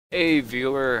Hey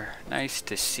viewer, nice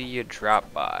to see you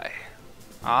drop by.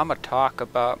 I'ma talk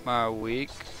about my week.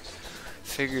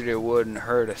 Figured it wouldn't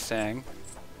hurt a thing.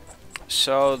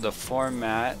 So the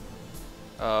format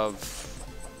of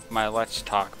my Let's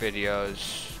Talk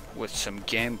videos with some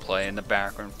gameplay in the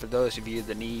background. For those of you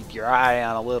that need your eye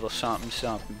on a little something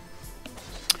something,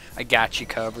 I got you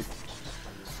covered.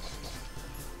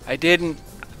 I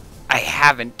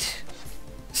haven't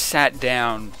sat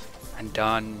down and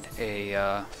done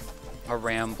a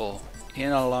ramble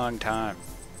in a long time.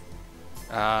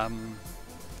 I've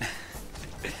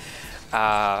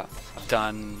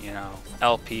done,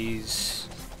 LPs,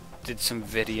 did some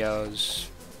videos,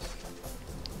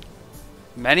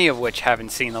 many of which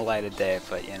haven't seen the light of day,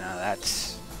 but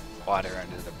that's water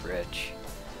under the bridge.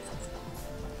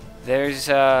 There's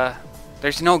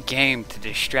no game to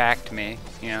distract me,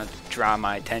 to draw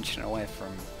my attention away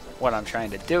from what I'm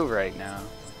trying to do right now.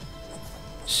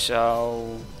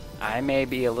 So I may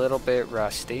be a little bit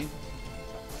rusty.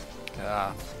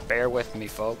 Bear with me,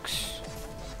 folks.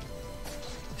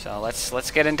 So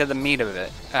let's get into the meat of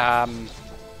it.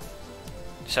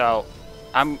 So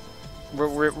I'm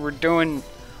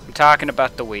talking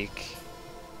about the week,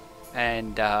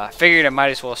 and I figured I might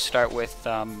as well start with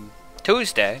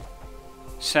Tuesday,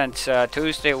 since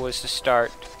Tuesday was the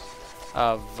start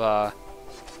of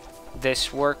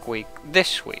this work week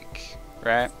this week,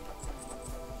 right?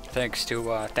 Thanks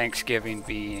to Thanksgiving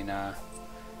being,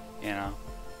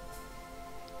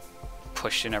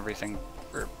 pushing everything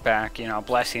back,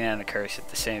 blessing and a curse at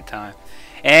the same time.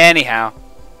 Anyhow,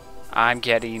 I'm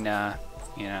getting,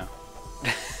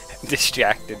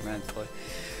 distracted mentally.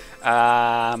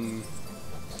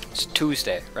 It's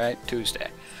Tuesday, right? Tuesday.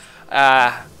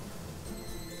 For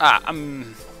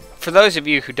those of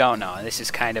you who don't know, and this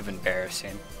is kind of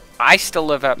embarrassing, I still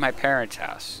live at my parents'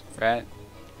 house, right?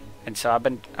 And so I've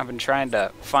been trying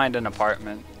to find an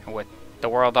apartment, and with the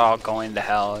world all going to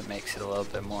hell, it makes it a little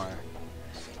bit more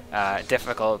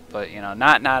difficult, but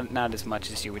not as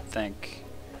much as you would think.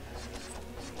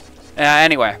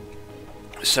 Anyway,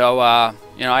 so I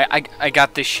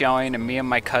got this showing, and me and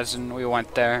my cousin, we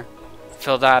went there,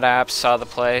 filled out apps, saw the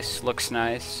place, looks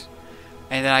nice,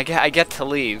 and then I get to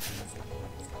leave,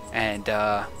 and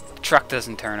the truck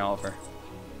doesn't turn over,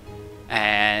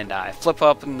 and I flip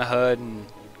open the hood and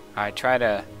I try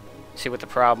to see what the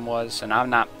problem was, and I'm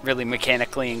not really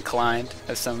mechanically inclined,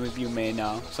 as some of you may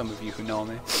know, some of you who know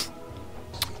me.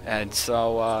 And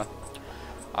so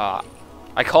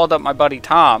I called up my buddy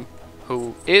Tom,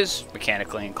 who is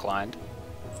mechanically inclined.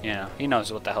 He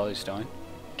knows what the hell he's doing.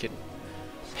 Can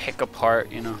pick apart,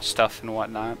 stuff and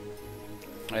whatnot.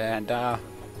 And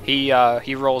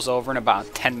he rolls over in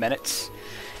about 10 minutes,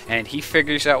 and he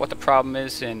figures out what the problem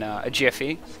is in a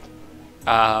jiffy.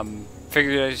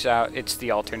 Figures out it's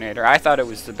the alternator. I thought it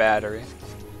was the battery,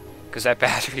 because that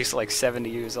battery's like 70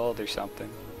 years old or something.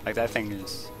 Like, that thing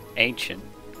is ancient,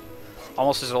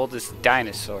 almost as old as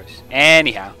dinosaurs.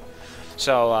 Anyhow,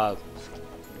 so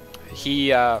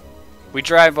we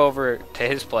drive over to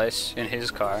his place in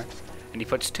his car, and he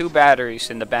puts 2 batteries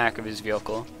in the back of his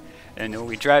vehicle, and then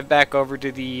we drive back over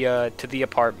to the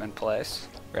apartment place,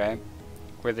 right,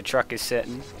 where the truck is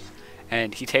sitting.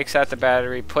 And he takes out the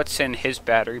battery, puts in his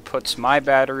battery, puts my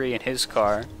battery in his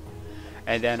car,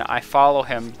 and then I follow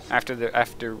him after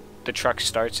the truck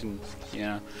starts, and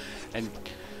and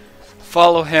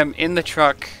follow him in the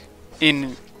truck,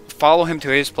 follow him to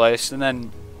his place, and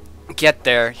then get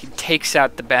there. He takes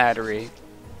out the battery,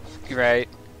 right,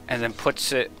 and then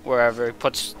puts it wherever. He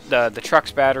puts the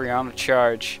truck's battery on a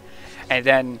charge, and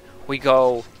then we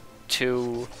go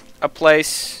to a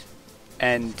place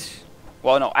and.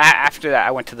 Well, no, after that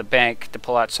I went to the bank to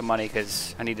pull out some money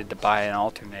because I needed to buy an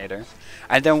alternator.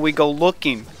 And then we go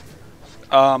looking.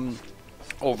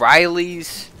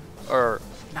 O'Reilly's, or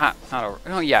not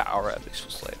oh yeah, O'Reilly's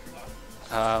was later.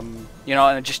 And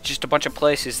just a bunch of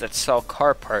places that sell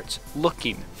car parts,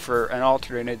 looking for an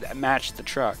alternator that matched the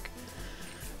truck.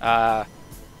 And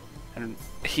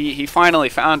he finally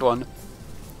found one,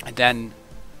 and then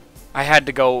I had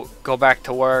to go back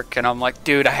to work, and I'm like,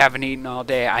 dude, I haven't eaten all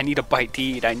day. I need a bite to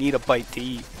eat.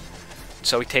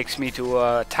 So he takes me to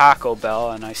a Taco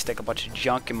Bell, and I stick a bunch of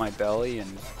junk in my belly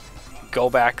and go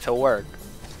back to work.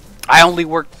 I only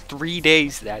worked 3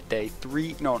 days that day.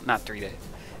 Not 3 days.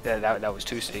 That was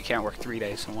Tuesday. You can't work 3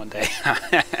 days in one day.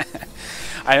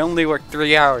 I only worked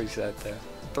 3 hours that day.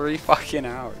 3 fucking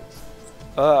hours.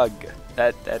 Ugh.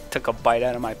 That took a bite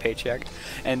out of my paycheck.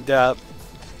 And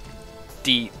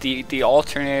the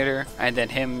alternator, and then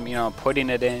him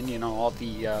putting it in, all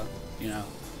the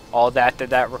all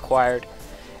that required,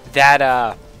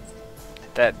 that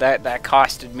that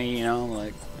costed me, you know,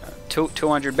 like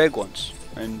 200 big ones,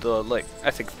 and like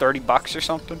I think $30 or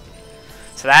something.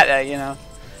 So that you know,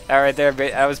 that right there,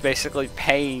 I was basically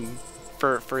paying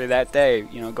for that day,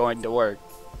 you know, going to work.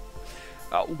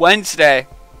 Wednesday,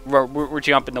 we're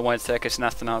jumping to Wednesday because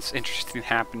nothing else interesting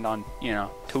happened on, you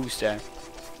know, Tuesday.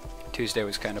 Tuesday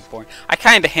was kind of boring. I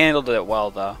kind of handled it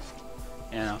well though,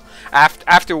 you know.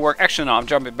 After work, actually no, I'm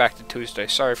jumping back to Tuesday.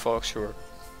 Sorry folks who are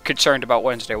concerned about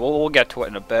Wednesday. We'll get to it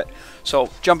in a bit. So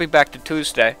jumping back to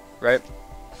Tuesday, right?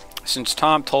 Since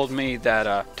Tom told me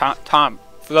that Tom,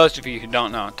 for those of you who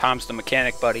don't know, Tom's the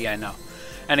mechanic buddy I know.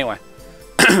 Anyway,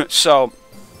 so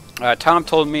Tom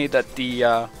told me that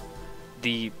the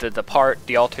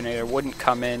alternator wouldn't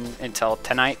come in until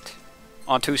tonight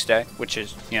on Tuesday, which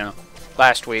is, you know,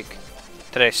 last week.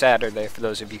 Today's Saturday, for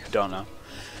those of you who don't know.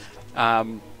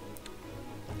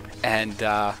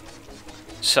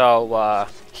 So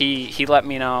he let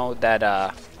me know that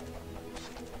I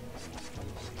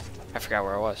forgot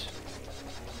where I was.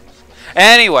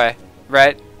 Anyway,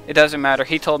 right? It doesn't matter.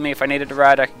 He told me if I needed a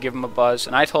ride, I could give him a buzz,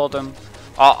 and I told him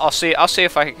I'll see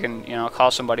if I can, you know, call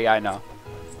somebody I know.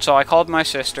 So I called my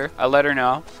sister. I let her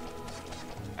know,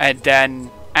 and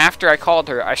then after I called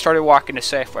her, I started walking to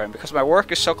Safeway, and because my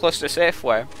work is so close to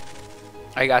Safeway,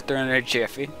 I got there in a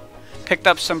jiffy, picked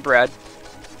up some bread,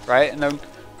 right, and then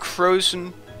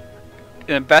cruising.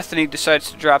 And Bethany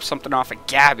decides to drop something off at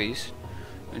Gabby's,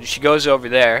 and she goes over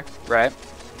there, right,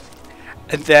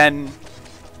 and then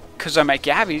because I'm at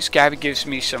Gabby's, Gabby gives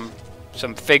me some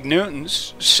Fig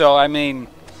Newtons, so I mean,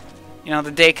 you know,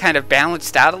 the day kind of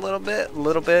balanced out a little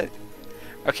bit.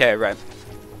 Okay, right.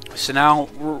 So now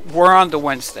we're on to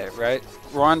Wednesday, right?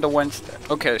 We're on to Wednesday.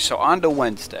 Okay, so on to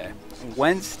Wednesday.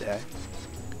 Wednesday,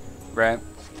 right?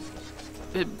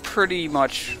 It pretty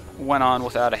much went on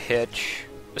without a hitch,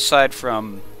 aside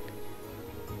from,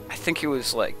 I think it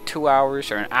was like 2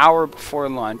 hours or an hour before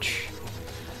lunch.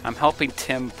 I'm helping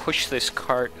Tim push this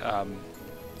cart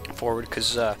forward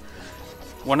because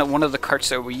one of the carts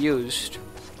that we used,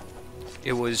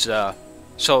 it was so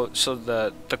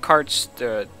the carts,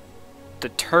 the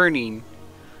turning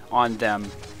on them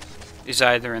is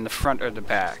either in the front or the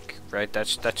back, right?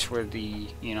 That's where the,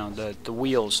 you know, the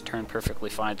wheels turn perfectly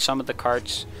fine. Some of the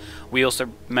carts wheels are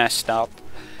messed up,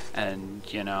 and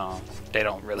you know, they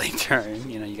don't really turn.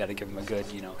 You know, you got to give them a good,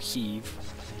 you know, heave.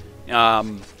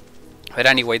 But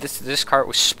anyway, this cart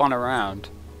was spun around,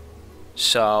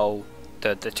 so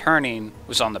the turning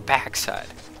was on the back side,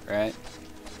 right?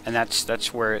 And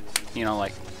that's where it, you know,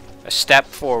 like a step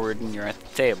forward and you're at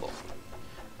the table,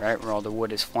 right, where all the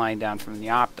wood is flying down from the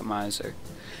optimizer.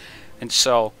 And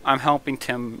so I'm helping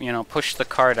Tim, you know, push the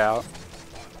cart out,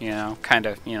 you know, kind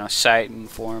of, you know, sight and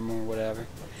form or whatever.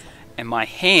 And my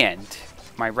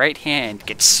right hand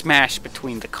gets smashed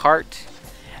between the cart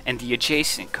and the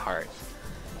adjacent cart.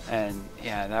 And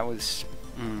yeah, that was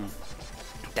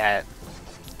that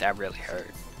really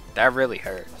hurt. That really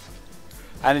hurt.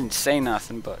 I didn't say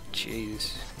nothing, but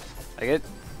jeez, I get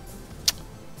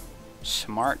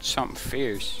smart, something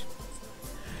fierce.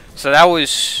 So that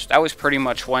was pretty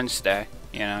much Wednesday,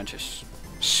 you know, just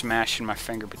smashing my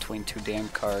finger between two damn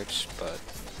carts. But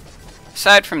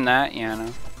aside from that, you know,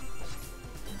 it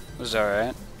was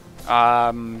alright.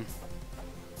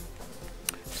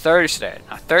 Thursday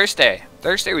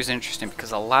was interesting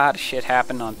because a lot of shit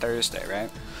happened on Thursday,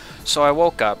 right? So I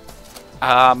woke up,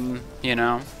 you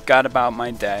know, got about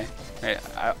my day.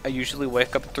 I usually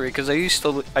wake up at 3 because I used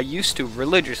to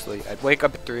religiously. I'd wake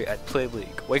up at 3, I'd play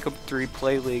League. Wake up at 3,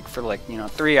 play League for like, you know,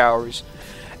 3 hours,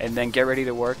 and then get ready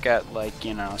to work at like,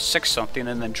 you know, 6 something,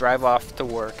 and then drive off to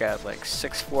work at like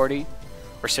 6:40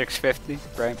 or 6:50,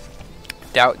 right?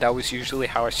 That was usually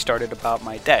how I started about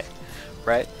my day,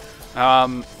 right?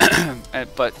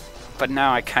 But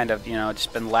now I kind of, you know,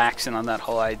 just been laxing on that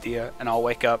whole idea, and I'll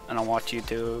wake up and I'll watch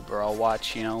YouTube, or I'll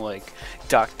watch, you know, like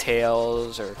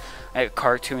DuckTales or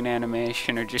cartoon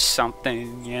animation or just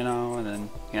something, you know, and then,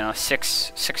 you know,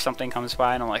 six something comes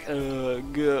by and I'm like,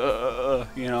 ugh,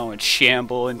 you know, and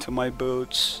shamble into my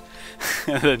boots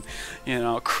and then, you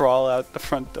know, crawl out the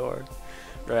front door,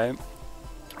 right?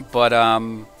 But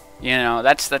you know,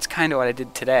 that's kind of what I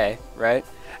did today, right?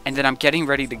 And then I'm getting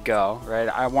ready to go, right?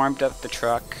 I warmed up the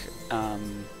truck,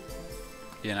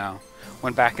 you know,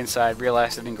 went back inside,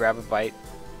 realized I didn't grab a bite,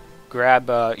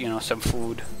 you know, some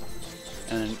food,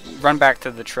 and then run back to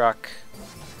the truck,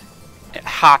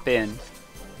 hop in,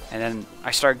 and then I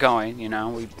start going, you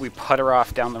know, we putter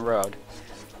off down the road,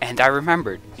 and I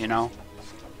remembered, you know,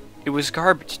 it was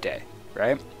garbage day,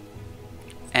 right?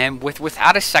 And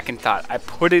without a second thought, I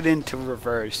put it into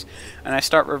reverse, and I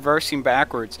start reversing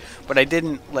backwards. But I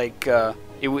didn't like.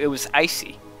 It was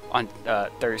icy on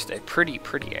Thursday, pretty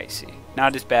icy.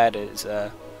 Not as bad as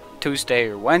Tuesday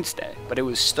or Wednesday, but it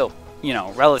was still, you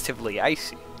know, relatively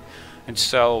icy. And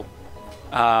so,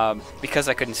 because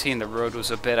I couldn't see and the road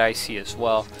was a bit icy as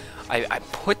well, I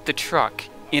put the truck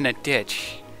in a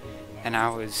ditch, and I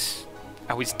was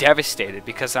devastated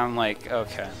because I'm like,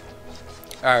 okay.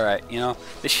 Alright, you know,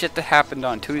 the shit that happened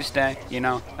on Tuesday, you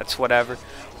know, that's whatever.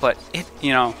 But,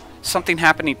 you know, something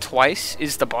happening twice,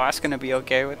 is the boss going to be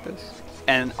okay with this?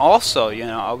 And also, you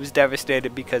know, I was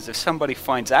devastated because if somebody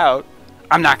finds out,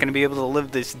 I'm not going to be able to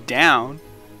live this down.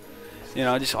 You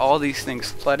know, just all these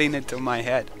things flooding into my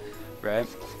head, right?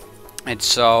 And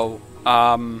so,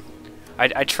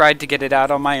 I tried to get it out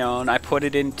on my own. I put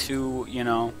it into, you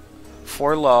know,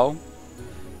 4 low.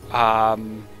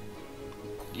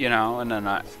 You know, and then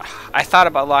I thought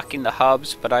about locking the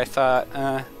hubs, but I thought,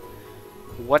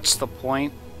 what's the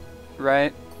point,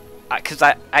 right? Because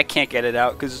I can't get it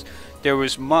out because there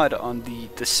was mud on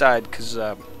the side, because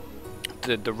the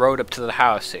road up to the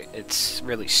house, it's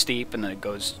really steep, and then it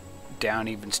goes down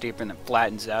even steeper, and then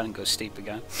flattens out and goes steep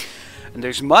again. And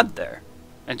there's mud there,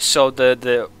 and so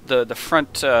the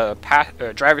front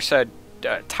driver's side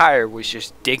tire was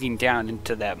just digging down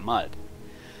into that mud.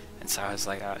 And so I was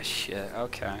like, oh shit,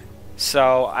 okay.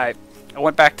 So I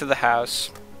went back to the house.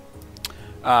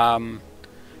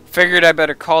 Figured I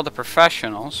better call the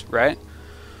professionals, right?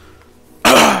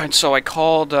 And so I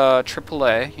called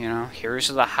AAA, you know, here's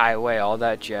the highway, all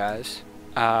that jazz.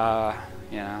 You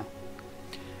know.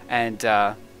 And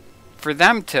for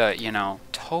them to, you know,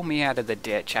 tow me out of the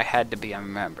ditch, I had to be a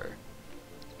member.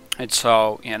 And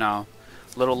so, you know,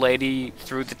 little lady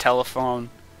through the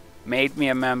telephone made me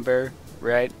a member,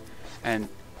 right? And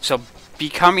so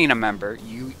becoming a member,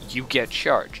 you get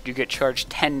charged. You get charged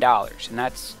 $10, and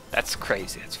that's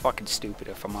crazy. It's fucking stupid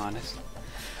if I'm honest.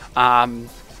 And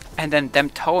then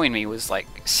them towing me was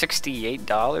like $68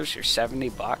 or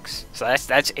 $70. So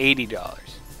that's $80,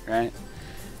 right?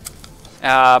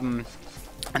 And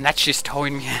that's just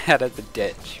towing me out of the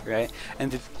ditch, right?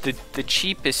 And the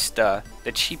cheapest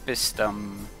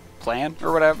plan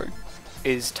or whatever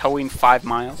is towing 5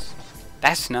 miles.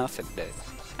 That's nothing, dude.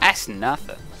 That's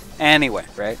nothing. Anyway,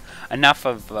 right? Enough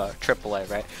of AAA,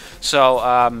 right? So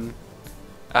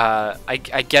I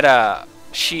get a.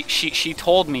 She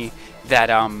told me that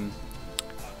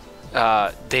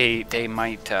they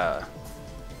might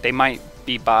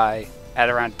be by at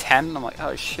around 10. I'm like,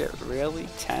 oh shit, really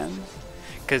 10?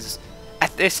 Because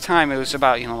at this time it was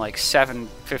about, you know, like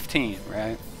 7:15,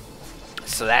 right?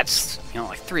 So that's, you know,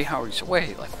 like 3 hours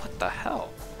away. Like, what the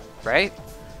hell, right?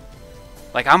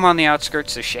 Like, I'm on the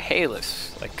outskirts of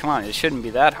Chehalis. Like, come on, it shouldn't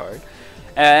be that hard.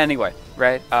 Anyway,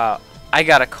 right? I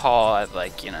got a call at,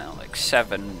 like, you know, like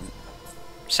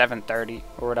 7:30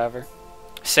 or whatever,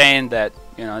 saying that,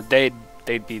 you know, they'd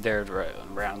be there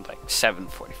around like 7:45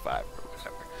 or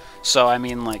whatever. So I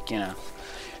mean, like, you know,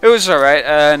 it was alright.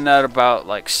 And at about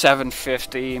like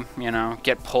 7:50, you know,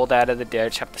 get pulled out of the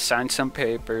ditch, have to sign some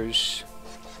papers,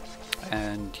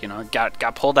 and, you know,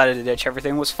 got pulled out of the ditch.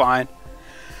 Everything was fine.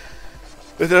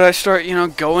 But then I start, you know,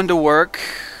 going to work,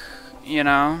 you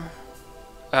know.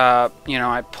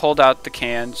 I pulled out the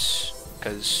cans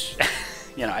because,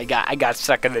 you know, I got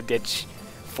stuck in the ditch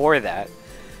for that.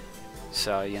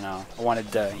 So, you know, I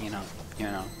wanted to, you know,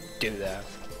 do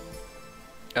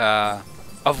that.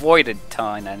 Avoided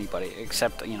telling anybody,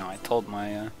 except, you know, I told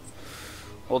my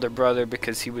older brother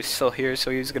because he was still here, so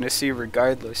he was gonna see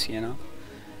regardless, you know.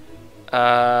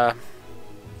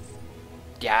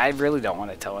 Yeah, I really don't want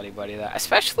to tell anybody that,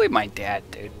 especially my dad,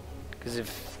 dude. Because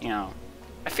if, you know,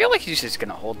 I feel like he's just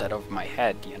gonna hold that over my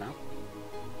head, you know.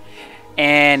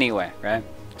 Anyway, right?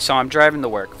 So I'm driving to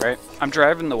work, right? I'm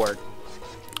driving to work,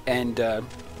 and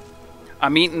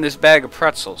I'm eating this bag of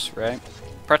pretzels, right?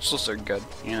 Pretzels are good,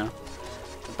 you know,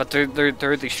 but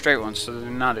they're the straight ones, so they're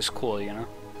not as cool, you know.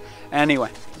 Anyway,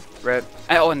 right?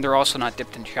 Oh, and they're also not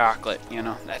dipped in chocolate, you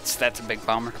know. That's a big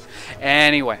bummer.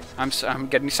 Anyway, I'm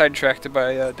getting sidetracked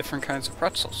by different kinds of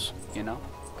pretzels, you know.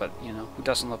 But, you know, who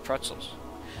doesn't love pretzels?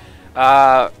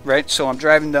 Right? So I'm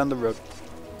driving down the road,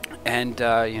 and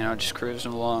you know, just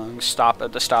cruising along, stop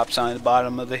at the stop sign at the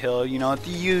bottom of the hill, you know, the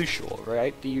usual,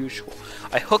 right? The usual.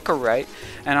 I hook a right,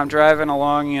 and I'm driving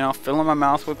along, you know, filling my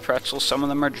mouth with pretzels. Some of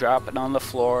them are dropping on the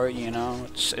floor, you know.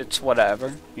 It's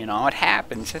whatever, you know. It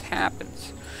happens.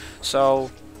 So,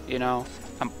 you know,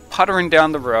 I'm puttering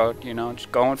down the road, you know,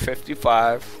 just going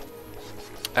 55,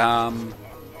 and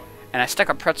I stick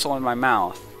a pretzel in my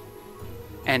mouth,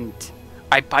 and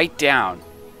I bite down,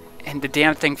 and the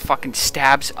damn thing fucking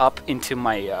stabs up into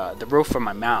my the roof of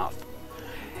my mouth,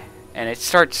 and it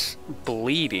starts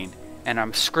bleeding, and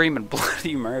I'm screaming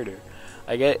bloody murder.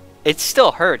 Like it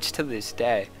still hurts to this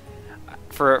day.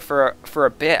 For a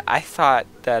bit, I thought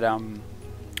that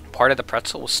part of the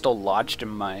pretzel was still lodged in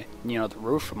my, you know, the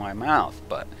roof of my mouth,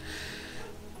 but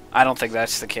I don't think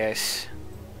that's the case.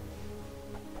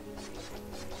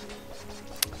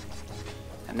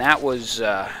 And that was,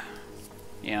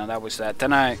 you know, that was that.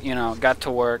 Then I, you know, got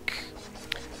to work.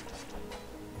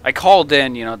 I called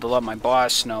in, you know, to let my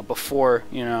boss know before,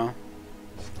 you know,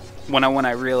 when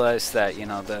I realized that, you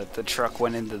know, the truck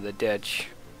went into the ditch.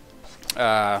 So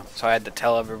I had to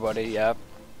tell everybody, yep.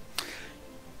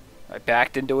 I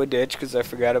backed into a ditch because I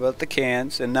forgot about the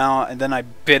cans, and then I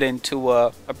bit into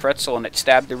a pretzel and it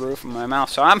stabbed the roof of my mouth.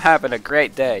 So I'm having a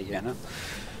great day, you know.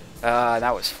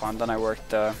 That was fun. Then I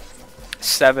worked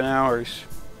 7 hours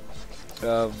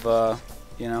of,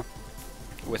 you know,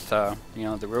 with, you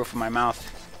know, the roof of my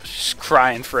mouth just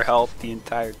crying for help the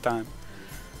entire time.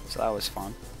 So that was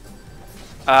fun.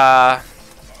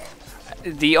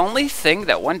 The only thing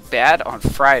that went bad on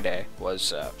Friday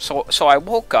was, so I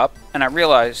woke up and I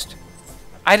realized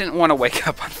I didn't want to wake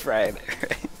up on Friday,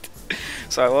 right?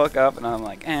 So I woke up and I'm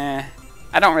like, I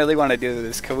don't really want to do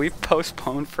this. Can we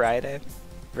postpone Friday,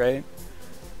 right?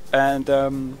 And,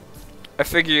 I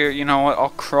figure, you know what, I'll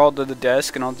crawl to the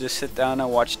desk and I'll just sit down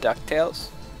and watch DuckTales.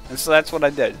 And so that's what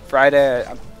I did. Friday,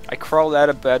 I crawled out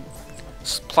of bed,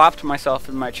 plopped myself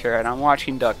in my chair, and I'm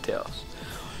watching DuckTales.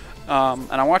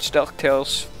 And I watched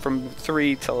DuckTales from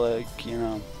 3 to, like, you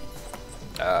know,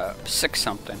 6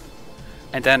 something.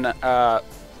 And then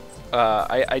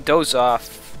I doze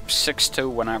off 6 to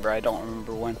whenever, I don't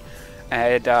remember when.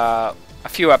 And a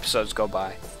few episodes go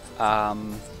by.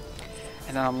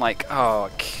 And then I'm like, oh,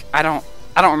 I don't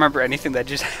remember anything that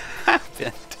just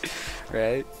happened,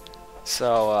 right?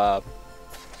 So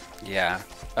yeah.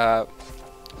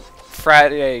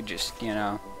 Friday, just, you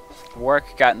know,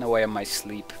 work got in the way of my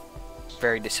sleep.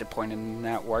 Very disappointed in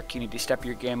that work. You need to step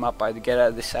your game up, either get out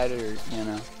of the side or, you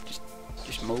know,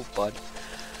 just move, bud.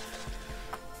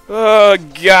 Oh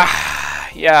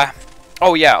god, yeah.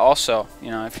 Oh yeah. Also,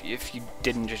 you know, if you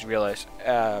didn't just realize,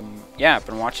 yeah, I've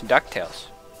been watching DuckTales.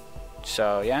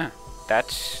 So yeah,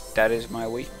 that is my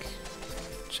week.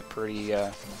 It's a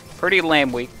pretty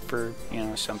lame week for, you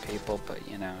know, some people, but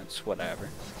you know, it's whatever.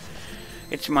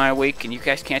 It's my week, and you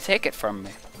guys can't take it from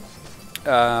me.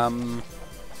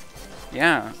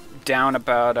 Yeah, down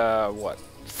about what,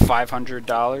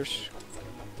 $500?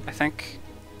 I think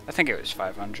it was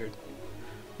 500,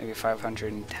 maybe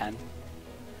 510.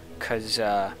 Cause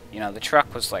you know, the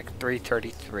truck was like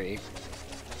 333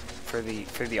 for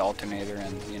the alternator,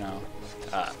 and you know,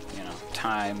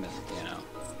 time, and you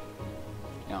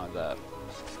know the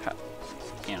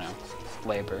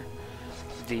labor.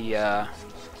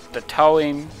 The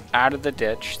towing out of the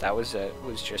ditch, that was it.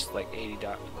 Was just like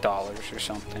 $80 or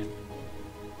something.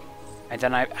 And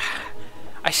then I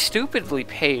stupidly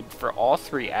paid for all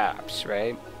 3 apps,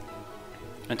 right?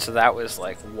 And so that was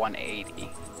like $180,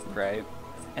 right?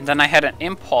 And then I had an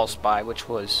impulse buy, which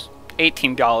was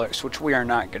 $18, which we are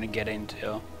not going to get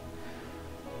into,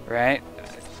 right?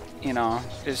 You know,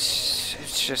 it's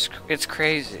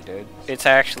crazy, dude. It's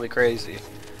actually crazy.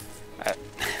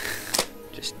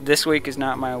 Just this week is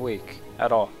not my week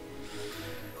at all.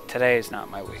 Today is not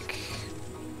my week.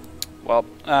 Well,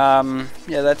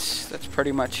 yeah, that's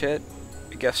pretty much it.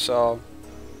 I guess I'll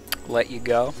let you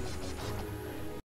go.